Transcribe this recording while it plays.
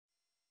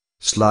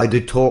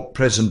SlideTalk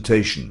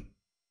presentation,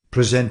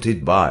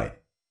 presented by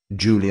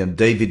Julian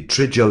David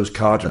Trijos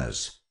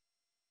Cardenas.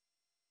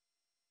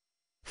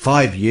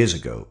 5 years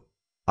ago,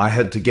 I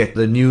had to get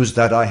the news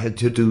that I had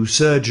to do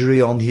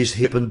surgery on his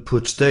hip and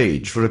put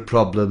stage for a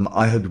problem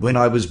I had when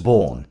I was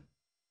born.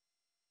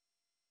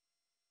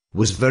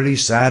 Was very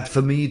sad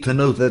for me to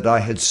know that I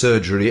had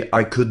surgery.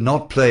 I could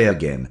not play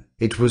again.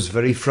 It was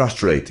very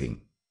frustrating.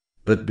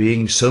 But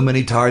being so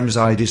many times,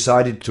 I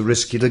decided to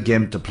risk it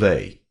again to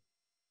play.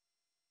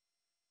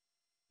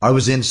 I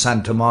was in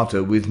Santa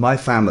Marta with my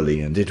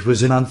family, and it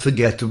was an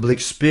unforgettable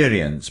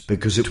experience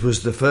because it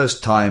was the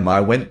first time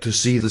I went to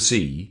see the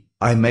sea.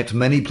 I met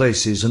many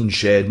places and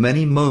shared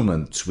many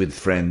moments with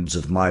friends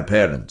of my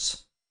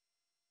parents.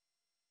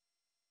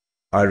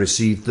 I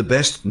received the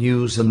best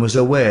news and was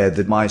aware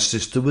that my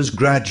sister was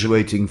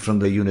graduating from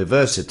the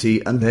university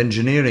and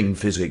engineering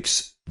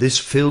physics. This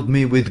filled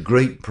me with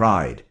great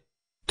pride,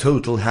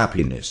 total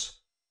happiness.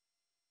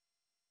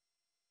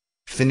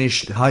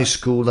 Finished high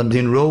school and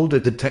enrolled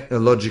at the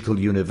Technological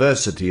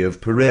University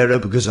of Pereira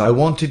because I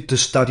wanted to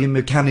study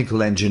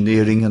mechanical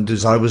engineering, and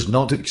as I was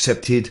not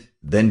accepted,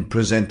 then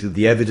presented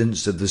the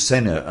evidence at the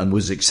Senate and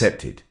was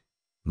accepted.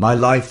 My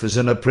life as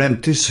an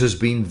apprentice has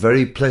been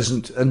very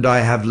pleasant, and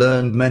I have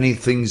learned many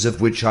things of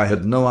which I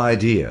had no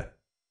idea.